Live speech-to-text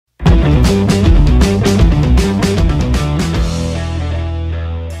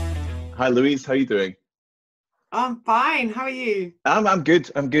Hi, Louise. How are you doing? I'm fine. How are you? I'm good.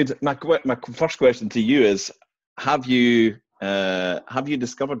 I'm good. My first question to you is: have you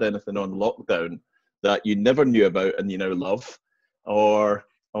discovered anything on lockdown that you never knew about and you now love, or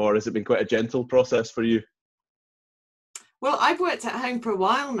has it been quite a gentle process for you? Well, I've worked at home for a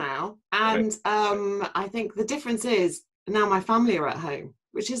while now, Right. and I think the difference is now my family are at home,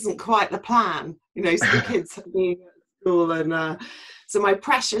 which isn't quite the plan. So the kids have been at school, and so my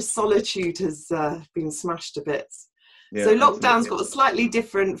precious solitude has been smashed to bits. Yeah, So lockdown's absolutely. got a slightly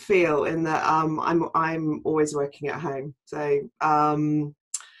different feel in that I'm always working at home. So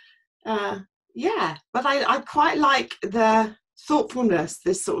uh, yeah, but I quite like the thoughtfulness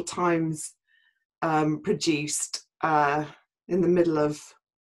this sort of times produced in the middle of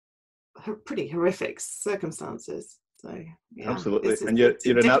pretty horrific circumstances. So yeah, Absolutely. it's And it's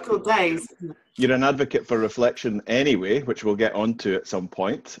difficult days. you're an advocate for reflection anyway, which we'll get onto at some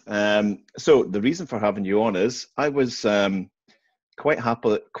point. So the reason for having you on is I was quite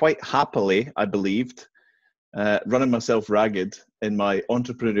happily, I believed, running myself ragged in my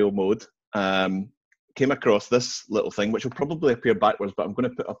entrepreneurial mode. Came across this little thing, which will probably appear backwards, but I'm going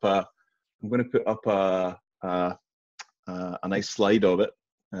to put up a nice slide of it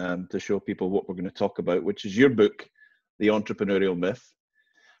to show people what we're going to talk about, which is your book, The Entrepreneurial Myth,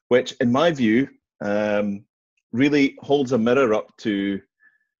 which, in my view, really holds a mirror up to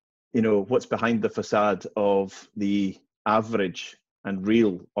what's behind the facade of the average and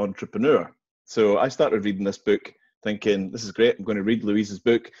real entrepreneur. So I started reading this book thinking, this is great, I'm going to read Louise's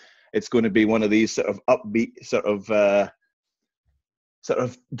book. It's going to be one of these sort of upbeat sort of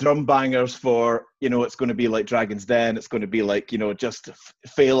drum bangers for, it's going to be like Dragon's Den. It's going to be like, just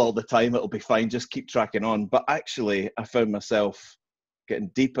fail all the time. It'll be fine. Just keep tracking on. But actually, I found myself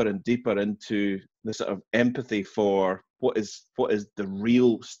getting deeper and deeper into the sort of empathy for what is the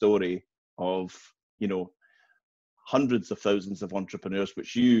real story of, hundreds of thousands of entrepreneurs,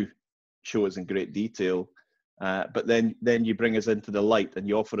 which you show us in great detail. But then you bring us into the light and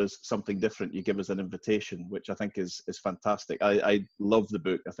you offer us something different. You give us an invitation, which I think is fantastic. I love the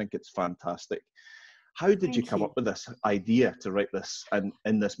book. I think it's fantastic. How did you Thank come you. up with this idea to write this and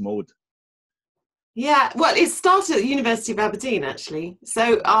in this mode? Yeah, well, it started at the University of Aberdeen actually.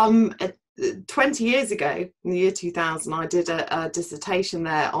 So 20 years ago, in the year 2000, I did a dissertation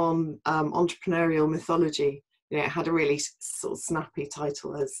there on entrepreneurial mythology. It had a really sort of snappy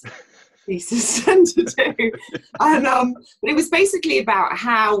title, as thesis tend to do. And but it was basically about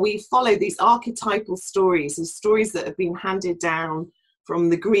how we follow these archetypal stories and stories that have been handed down from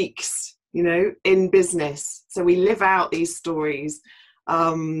the Greeks, in business. So we live out these stories,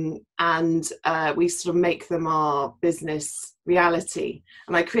 and we sort of make them our business reality.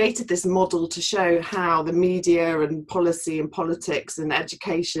 And I created this model to show how the media and policy and politics and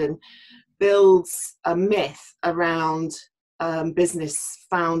education builds a myth around business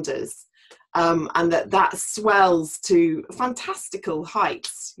founders, and that swells to fantastical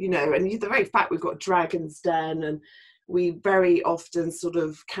heights, and the very fact we've got Dragon's Den, and we very often sort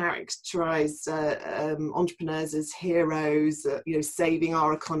of characterize entrepreneurs as heroes, saving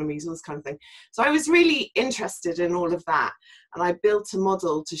our economies, all this kind of thing. So I was really interested in all of that, and I built a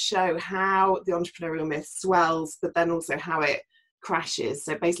model to show how the entrepreneurial myth swells, but then also how it crashes.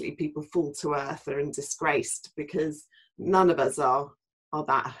 So basically people fall to earth, are in disgraced, because none of us are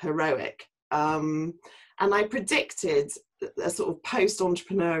that heroic. And I predicted a sort of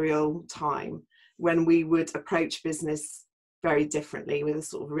post-entrepreneurial time when we would approach business very differently, with a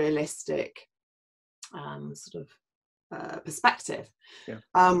sort of realistic perspective. Yeah.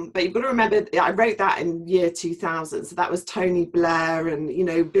 But you've got to remember, I wrote that in year 2000, so that was Tony Blair,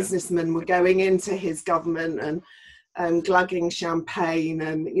 and businessmen were going into his government and glugging champagne,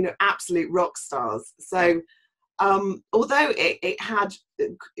 and absolute rock stars. So although it had,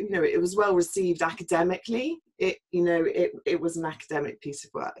 it was well received academically, it was an academic piece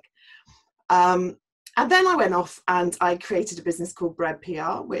of work. And then I went off and I created a business called Bread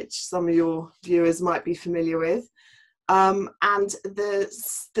PR, which some of your viewers might be familiar with. And the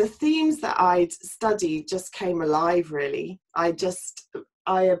themes that I'd studied just came alive, really. I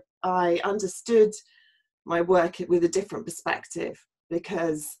understood my work with a different perspective,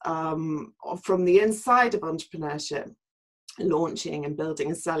 because from the inside of entrepreneurship, launching and building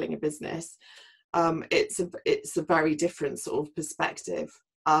and selling a business, it's a very different sort of perspective,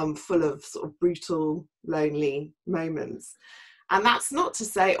 full of sort of brutal, lonely moments. And that's not to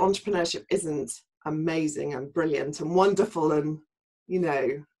say entrepreneurship isn't amazing and brilliant and wonderful and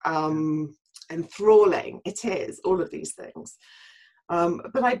enthralling. It is all of these things.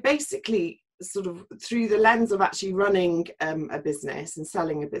 But I basically sort of, through the lens of actually running a business and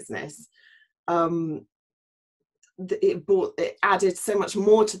selling a business, it added so much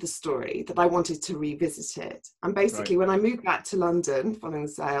more to the story that I wanted to revisit it. And basically, when I moved back to London following the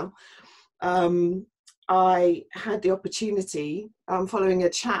sale, I had the opportunity, following a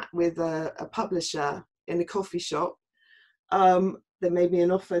chat with a publisher in a coffee shop, they made me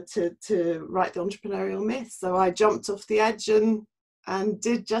an offer to write the Entrepreneurial Myth. So I jumped off the edge and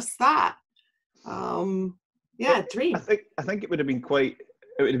did just that. Dream. I think it would have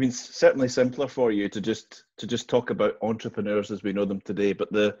been certainly simpler for you to just talk about entrepreneurs as we know them today. But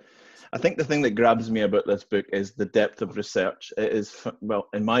I think the thing that grabs me about this book is the depth of research. It is, well,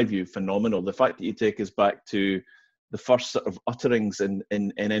 in my view, phenomenal. The fact that you take us back to the first sort of utterings in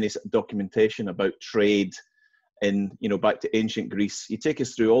any sort of documentation about trade, back to ancient Greece. You take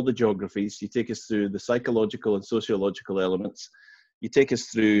us through all the geographies. You take us through the psychological and sociological elements. You take us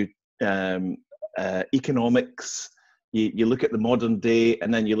through economics. You look at the modern day,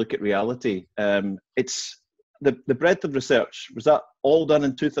 and then you look at reality. It's the breadth of research. Was that all done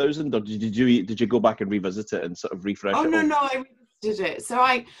in 2000, or did you go back and revisit it and sort of refresh it? Oh, no, I revisited it. So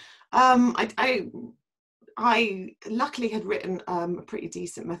I luckily had written a pretty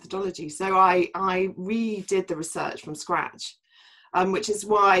decent methodology. So I redid the research from scratch, which is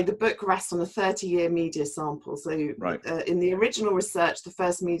why the book rests on a 30-year media sample. So in the original research, the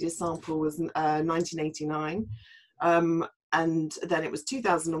first media sample was 1989. And then it was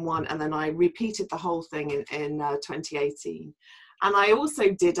 2001, and then I repeated the whole thing in 2018. And I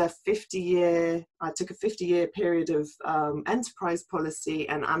also did I took a 50-year period of enterprise policy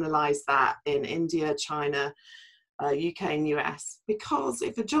and analysed that in India, China, UK and US, because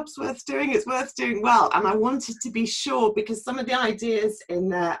if a job's worth doing, it's worth doing well. And I wanted to be sure, because some of the ideas in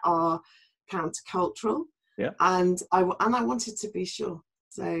there are countercultural, and I wanted to be sure.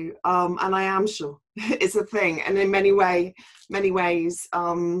 So, and I am sure it's a thing. And in many ways,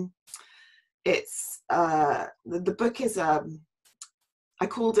 it's the book is I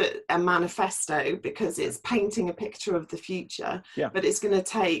called it a manifesto because it's painting a picture of the future, but it's going to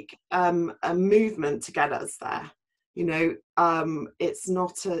take a movement to get us there. It's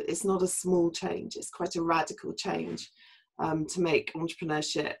not a small change. It's quite a radical change to make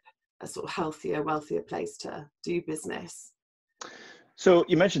entrepreneurship a sort of healthier, wealthier place to do business. So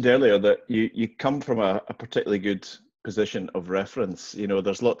you mentioned earlier that you come from a particularly good position of reference.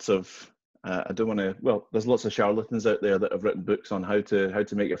 There's lots of there's lots of charlatans out there that have written books on how to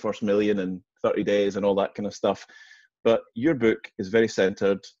make your first million in 30 days and all that kind of stuff. But your book is very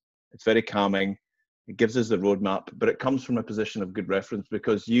centered. It's very calming. It gives us the roadmap, but it comes from a position of good reference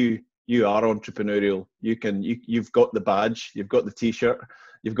because you are entrepreneurial. You've got the badge, you've got the T-shirt,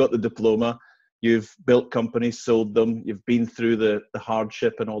 you've got the diploma. You've built companies, sold them. You've been through the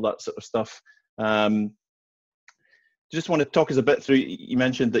hardship and all that sort of stuff. Just want to talk us a bit through. You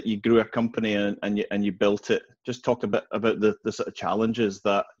mentioned that you grew a company and you built it. Just talk a bit about the sort of challenges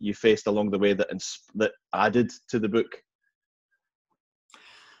that you faced along the way that added to the book.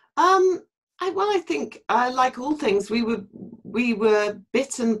 I think like all things, we were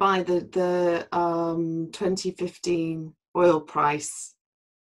bitten by the 2015 oil price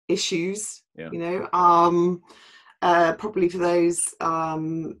issues. Probably for those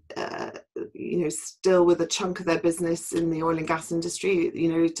still with a chunk of their business in the oil and gas industry,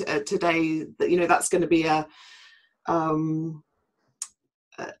 today, that's going to be a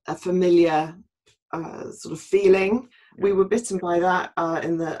familiar sort of feeling. We were bitten by that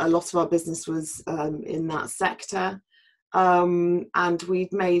a lot of our business was in that sector, and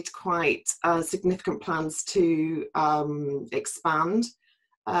we'd made quite significant plans to expand,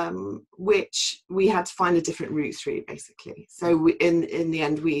 which we had to find a different route through, basically. So in the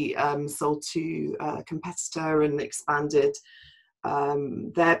end, we sold to a competitor and expanded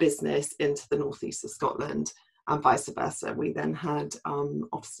their business into the northeast of Scotland, and vice versa. We then had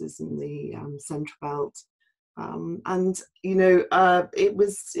offices in the Central Belt, and it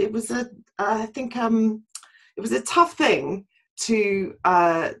was a tough thing to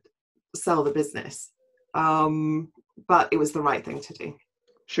sell the business, but it was the right thing to do.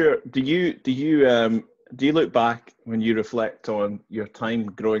 Sure. Do you look back when you reflect on your time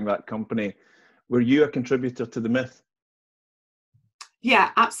growing that company? Were you a contributor to the myth?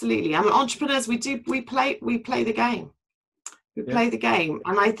 Yeah, absolutely. I mean, entrepreneurs, we play the game. We play the game,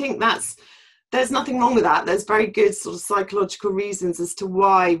 and I think there's nothing wrong with that. There's very good sort of psychological reasons as to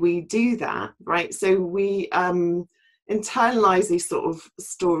why we do that, right? So we internalize these sort of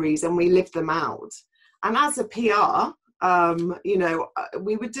stories and we live them out. And as a PR,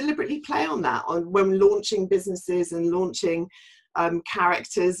 we would deliberately play on that when launching businesses and launching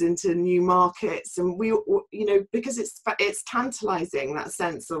characters into new markets, and we, you know, because it's tantalizing, that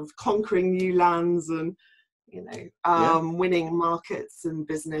sense of conquering new lands and, you know, winning markets and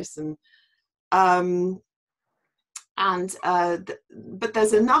business, and but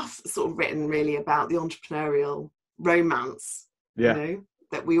there's enough sort of written really about the entrepreneurial romance, you know,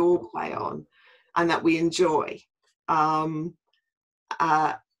 that we all play on and that we enjoy. And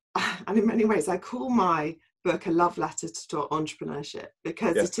in many ways, I call my book a love letter to entrepreneurship,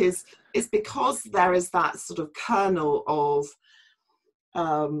 because it's because there is that sort of kernel of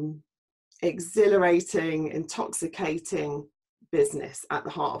exhilarating, intoxicating business at the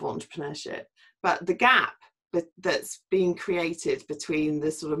heart of entrepreneurship. But the gap that's being created between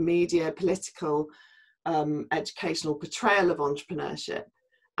the sort of media, political, educational portrayal of entrepreneurship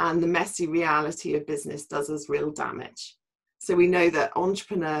and the messy reality of business does us real damage. So we know that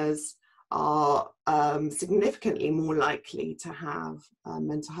entrepreneurs are significantly more likely to have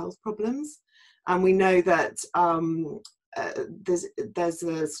mental health problems, and we know that there's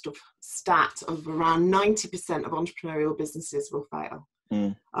a sort of stat of around 90% of entrepreneurial businesses will fail.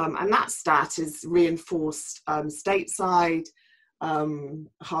 And that stat is reinforced stateside,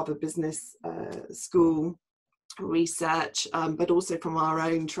 Harvard Business School research, but also from our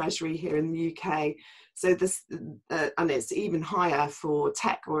own Treasury here in the UK. So this, and it's even higher for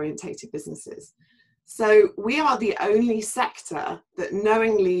tech-orientated businesses. So we are the only sector that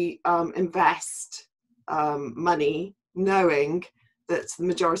knowingly invest money, knowing that the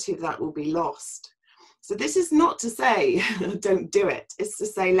majority of that will be lost. So this is not to say don't do it. It's to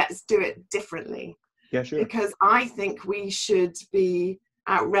say let's do it differently. Yeah, sure. Because I think we should be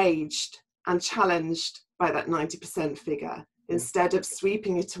outraged and challenged by that 90% figure instead of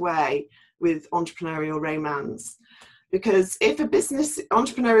sweeping it away with entrepreneurial romance. Because if a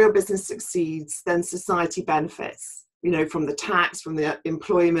entrepreneurial business succeeds, then society benefits, you know, from the tax, from the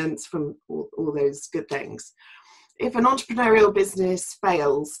employment, from all those good things. If an entrepreneurial business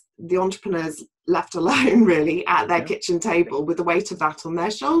fails, the entrepreneur's left alone really at their kitchen table with the weight of that on their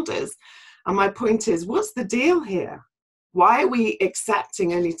shoulders. And my point is, what's the deal here? Why are we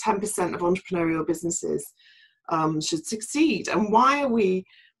accepting only 10% of entrepreneurial businesses should succeed? And why are we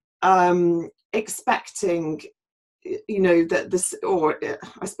expecting, you know, that this, or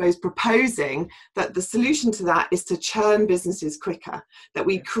I suppose proposing that the solution to that is to churn businesses quicker, that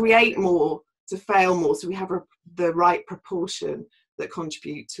we create more to fail more, so we have the right proportion that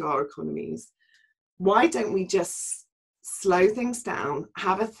contribute to our economies? Why don't we just slow things down,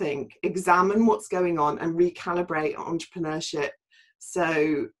 have a think, examine what's going on, and recalibrate entrepreneurship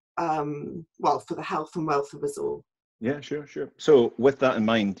so, well, for the health and wealth of us all? Yeah, sure. So with that in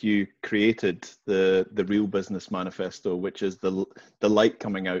mind, you created the Real Business Manifesto, which is the light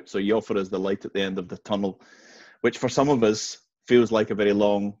coming out. So you offer us the light at the end of the tunnel, which for some of us feels like a very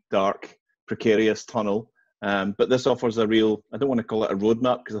long, dark, precarious tunnel. But this offers a real, I don't want to call it a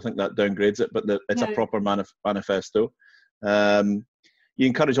roadmap because I think that downgrades it, but it's a proper manifesto. You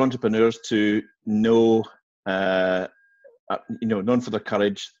encourage entrepreneurs to know, known for their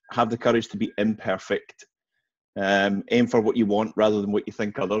courage, have the courage to be imperfect, aim for what you want rather than what you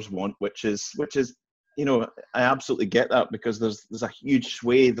think others want, which is, you know, I absolutely get that, because there's a huge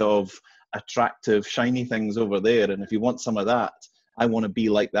swathe of attractive, shiny things over there. And if you want some of that, I want to be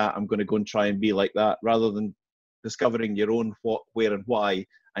like that, I'm going to go and try and be like that, rather than discovering your own what, where and why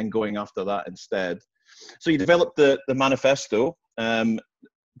and going after that instead. So you developed the manifesto. Did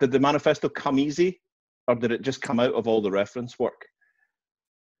the manifesto come easy, or did it just come out of all the reference work?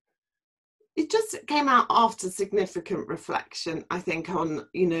 It just came out after significant reflection, I think, on,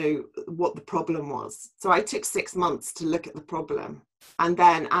 you know, what the problem was. So I took 6 months to look at the problem, and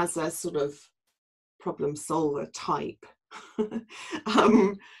then as a sort of problem solver type,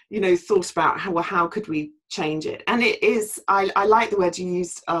 you know, thought about how could we change it. And it is, I like the word you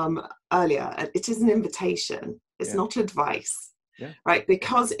used earlier, it is an invitation, it's not advice, right?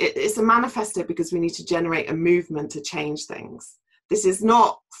 Because it's a manifesto, because we need to generate a movement to change things. This is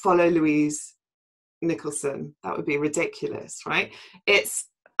not follow Louise Nicholson, that would be ridiculous, right? It's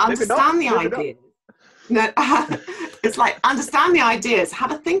understand the ideas. No, it's like understand the ideas,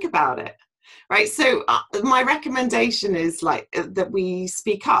 have a think about it. Right, so my recommendation is like that we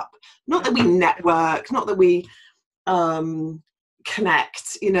speak up, not that we network, not that we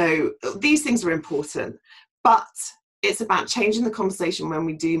connect. You know, these things are important, but it's about changing the conversation when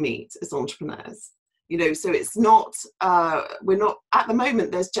we do meet as entrepreneurs. You know, so it's not, we're not, at the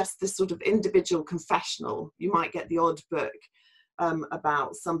moment, there's just this sort of individual confessional. You might get the odd book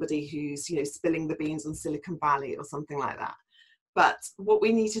about somebody who's, you know, spilling the beans on Silicon Valley or something like that. But what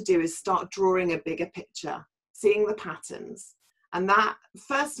we need to do is start drawing a bigger picture, seeing the patterns, And that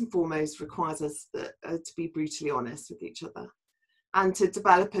first and foremost requires us to be brutally honest with each other, and to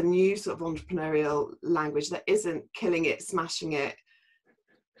develop a new sort of entrepreneurial language that isn't killing it, smashing it.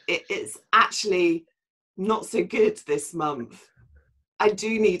 It's actually not so good this month. I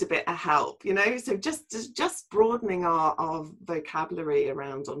do need a bit of help, you know? So just broadening our vocabulary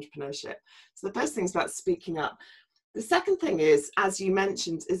around entrepreneurship. So the first thing is about speaking up. The second thing is, as you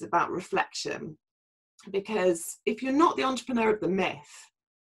mentioned, is about reflection. Because if you're not the entrepreneur of the myth,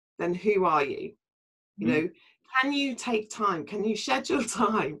 then who are you? You know, can you take time? Can you schedule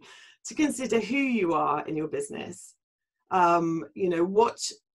time to consider who you are in your business? You know,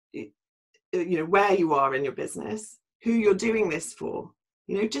 where you are in your business, who you're doing this for,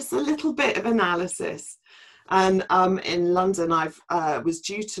 you know, just a little bit of analysis. And in London, was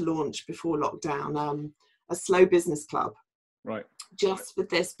due to launch before lockdown a slow business club, right, just for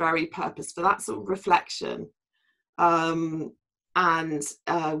this very purpose, for that sort of reflection. And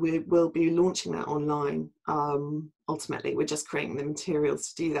we will be launching that online. Ultimately, we're just creating the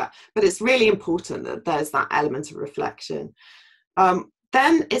materials to do that. But it's really important that there's that element of reflection.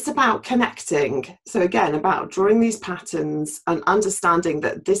 Then it's about connecting. So again, about drawing these patterns and understanding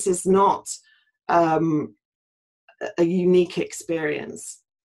that this is not a unique experience.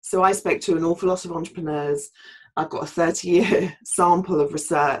 So I spoke to an awful lot of entrepreneurs. I've got a 30-year sample of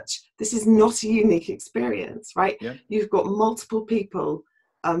research. This is not a unique experience, right? Yeah. You've got multiple people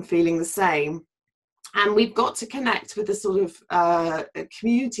feeling the same. And we've got to connect with the sort of a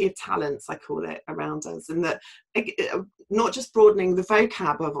community of talents, I call it, around us. And that not just broadening the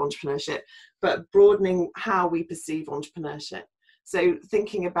vocab of entrepreneurship, but broadening how we perceive entrepreneurship. So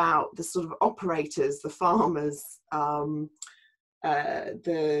thinking about the sort of operators, the farmers,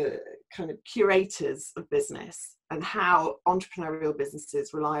 the kind of curators of business, and how entrepreneurial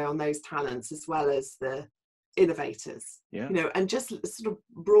businesses rely on those talents as well as the innovators, you know, and just sort of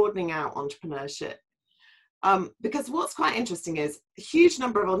broadening out entrepreneurship. Because what's quite interesting is a huge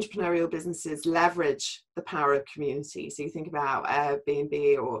number of entrepreneurial businesses leverage the power of community. So you think about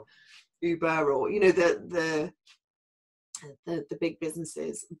Airbnb or Uber, or, you know, the big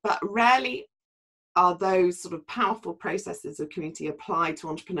businesses, but rarely are those sort of powerful processes of community applied to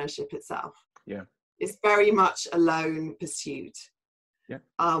entrepreneurship itself. Yeah, it's very much a lone pursuit. Yeah,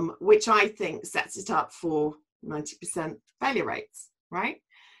 which I think sets it up for 90% failure rates, right?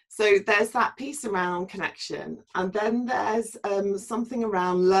 So there's that piece around connection, and then there's something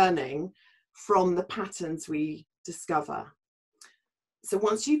around learning from the patterns we discover. So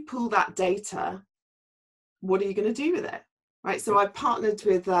once you pull that data, what are you going to do with it? Right, so I've partnered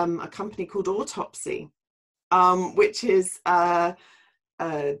with a company called Autopsy, which is a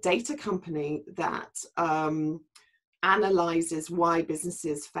data company that analyzes why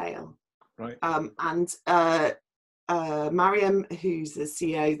businesses fail. Right. And Mariam, who's the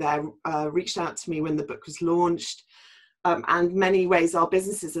CEO there, reached out to me when the book was launched. And in many ways, our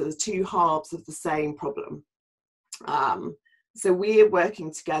businesses are the two halves of the same problem. So we're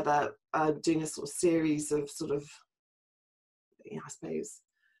working together, doing a sort of series of sort of, I suppose,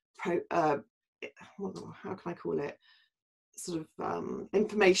 how can I call it? Sort of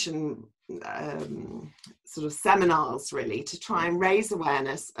information, sort of seminars, really, to try and raise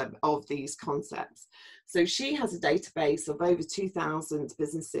awareness of these concepts. So she has a database of over 2,000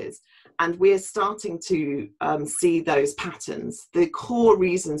 businesses, and we're starting to see those patterns, the core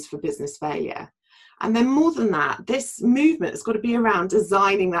reasons for business failure. And then more than that, this movement has got to be around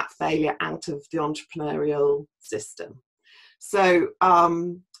designing that failure out of the entrepreneurial system. So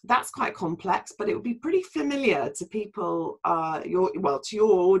that's quite complex, but it would be pretty familiar to people, to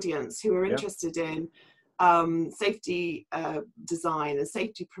your audience who are interested in safety design and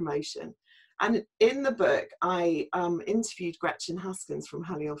safety promotion. And in the book, I interviewed Gretchen Haskins from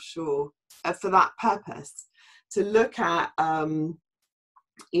Halley Offshore for that purpose, to look at,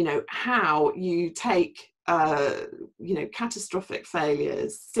 you know, how you take, you know, catastrophic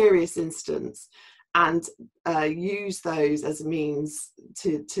failures, serious incidents, and use those as a means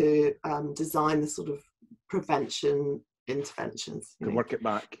to design the sort of prevention interventions. To work it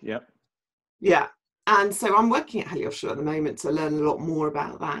back, yeah. Yeah, and so I'm working at Halley Offshore at the moment to learn a lot more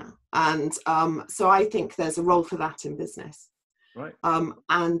about that. And so I think there's a role for that in business. Right. And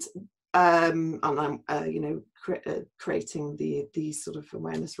I'm, you know, creating these sort of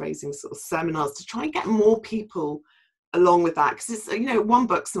awareness raising sort of seminars to try and get more people along with that. Because it's, you know, one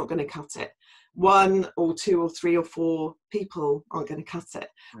book's not going to cut it. One or two or three or four people aren't going to cut it.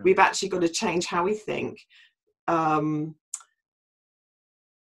 Yeah. We've actually got to change how we think,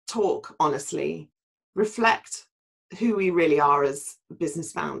 talk honestly, reflect who we really are as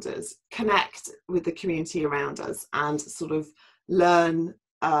business founders, connect with the community around us, and sort of learn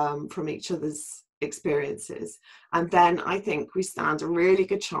from each other's experiences. And then I think we stand a really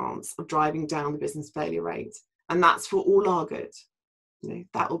good chance of driving down the business failure rate. And that's for all our good. You know,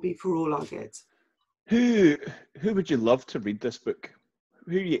 that will be for all our good. Who would you love to read this book?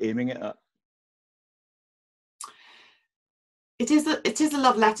 Who are you aiming it at? It is a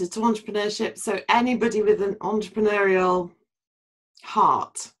love letter to entrepreneurship. So anybody with an entrepreneurial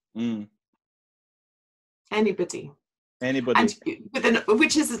heart, anybody, and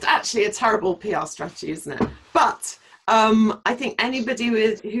which is actually a terrible PR strategy, isn't it? But I think anybody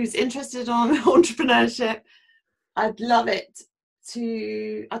who's interested on entrepreneurship, I'd love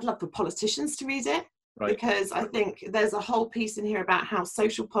for politicians to read it. Right. Because I think there's a whole piece in here about how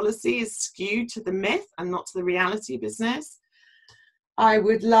social policy is skewed to the myth and not to the reality business. I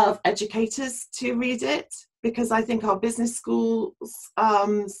would love educators to read it, because I think our business schools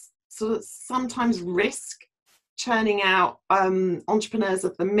sort of sometimes risk churning out entrepreneurs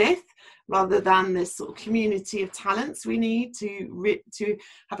of the myth rather than this sort of community of talents we need to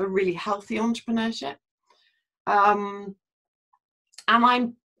have a really healthy entrepreneurship. And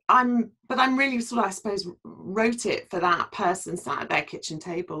I'm really sort of, I suppose, wrote it for that person sat at their kitchen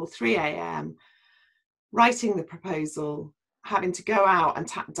table, 3 a.m, writing the proposal, having to go out and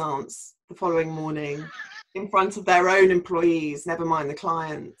tap dance the following morning in front of their own employees, never mind the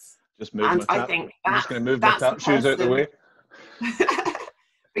clients. Just move my tap. I think I'm just going to move my tap shoes out the way.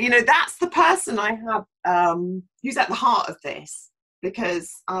 But, you know, that's the person I have who's at the heart of this,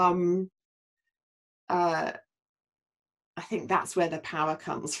 because I think that's where the power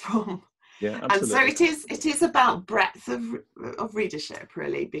comes from. Yeah, absolutely. And so it is about breadth of readership,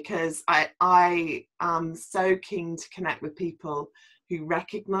 really, because I am so keen to connect with people who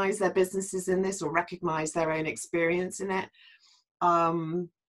recognise their businesses in this or recognise their own experience in it,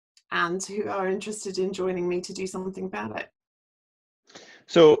 and who are interested in joining me to do something about it.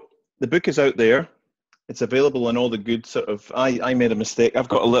 So the book is out there. It's available in all the good sort of. I made a mistake. I've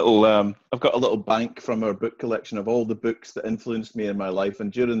got a little bank from our book collection of all the books that influenced me in my life.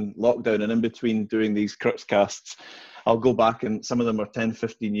 And during lockdown and in between doing these Crux Casts, I'll go back, and some of them are 10,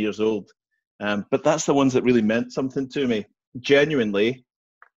 15 years old. But that's the ones that really meant something to me. Genuinely,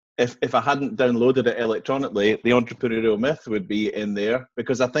 if I hadn't downloaded it electronically, the Entrepreneurial Myth would be in there,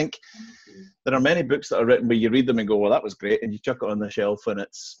 because I think there are many books that are written where you read them and go, well, that was great, and you chuck it on the shelf and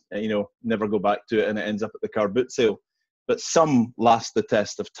it's, you know, never go back to it, and it ends up at the car boot sale. But some last the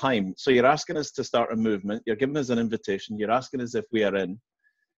test of time. So you're asking us to start a movement. You're giving us an invitation. You're asking us if we are in.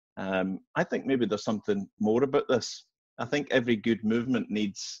 I think maybe there's something more about this. I think every good movement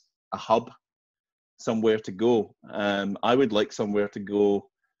needs a hub, somewhere to go. I would like somewhere to go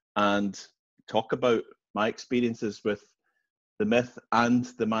and talk about my experiences with the myth and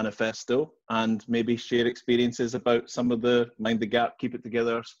the manifesto, and maybe share experiences about some of the mind the gap, keep it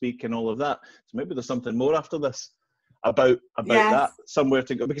together, speak, and all of that. So maybe there's something more after this about yes. that, somewhere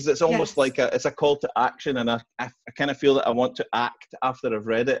to go, because it's almost yes. like it's a call to action, and I kind of feel that I want to act after I've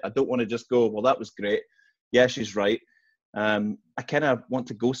read it. I don't want to just go, well, that was great. Yeah, she's right. I kind of want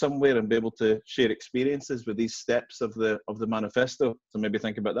to go somewhere and be able to share experiences with these steps of the manifesto. So maybe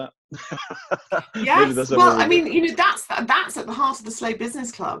think about that. Yes. Well, I mean, you know, that's at the heart of the Slow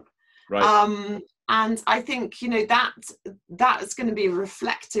Business Club. Right. And I think, you know, that is going to be a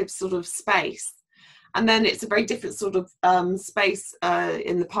reflective sort of space. And then it's a very different sort of space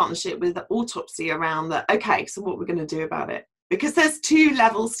in the partnership with Autopsy around that. Okay, so what we're going to do about it? Because there's two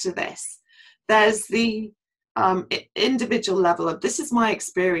levels to this. There's the individual level of, this is my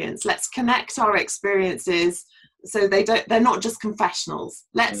experience, let's connect our experiences so they're not just confessionals.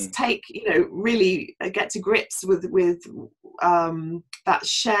 Let's take, you know, really get to grips with that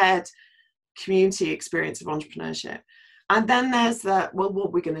shared community experience of entrepreneurship. And then there's the, well,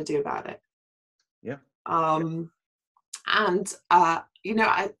 what we're going to do about it. Yeah. And you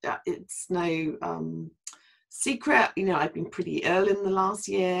know, it's no secret, you know, I've been pretty ill in the last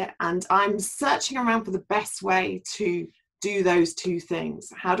year, and I'm searching around for the best way to do those two things.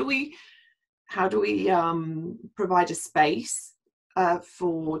 How do we provide a space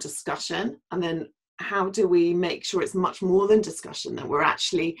for discussion, and then how do we make sure it's much more than discussion, that we're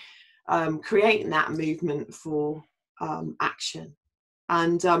actually creating that movement for action?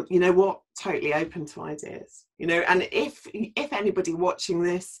 And you know what, totally open to ideas, you know. And if anybody watching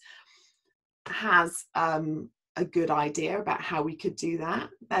this has a good idea about how we could do that,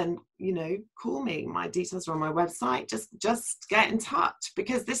 then, you know, call me. My details are on my website. Just get in touch,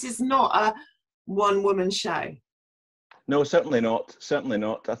 because this is not a one woman show. No, certainly not. Certainly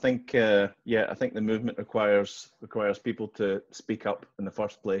not. I think, I think the movement requires people to speak up in the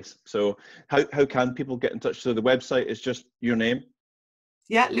first place. So, how can people get in touch? So the website is just your name.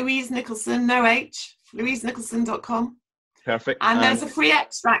 Yeah, Louise Nicholson, no H, louisenicholson.com. Perfect. And there's a free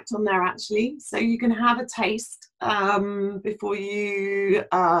extract on there, actually, so you can have a taste before you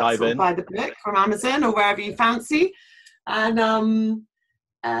buy the book from Amazon or wherever you fancy. And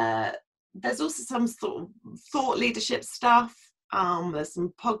there's also some sort of thought leadership stuff. There's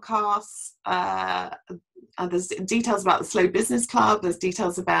some podcasts. There's details about the Slow Business Club. There's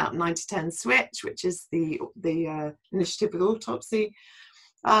details about 90-10 Switch, which is the initiative with Autopsy.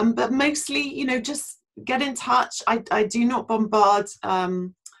 But mostly, you know, just get in touch. I do not bombard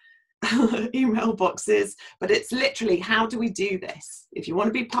email boxes, but it's literally, how do we do this? If you want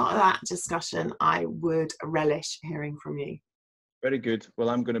to be part of that discussion, I would relish hearing from you. Very good.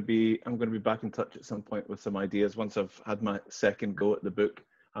 Well, I'm going to be back in touch at some point with some ideas once I've had my second go at the book.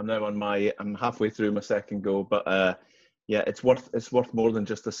 I'm halfway through my second go, but it's worth more than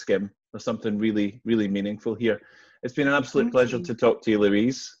just a skim. There's something really, really meaningful here. It's been an absolute pleasure to talk to you,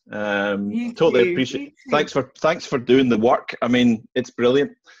 Louise. Totally appreciate. Thanks for doing the work. I mean, it's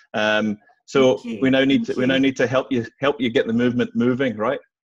brilliant. So we now need to help you get the movement moving, right?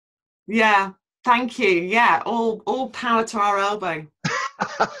 Yeah. Thank you. Yeah, all power to our elbow.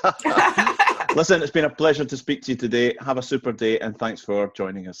 Listen, it's been a pleasure to speak to you today. Have a super day, and thanks for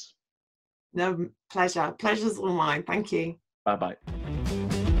joining us. No, pleasure. Pleasure's all mine. Thank you. Bye-bye.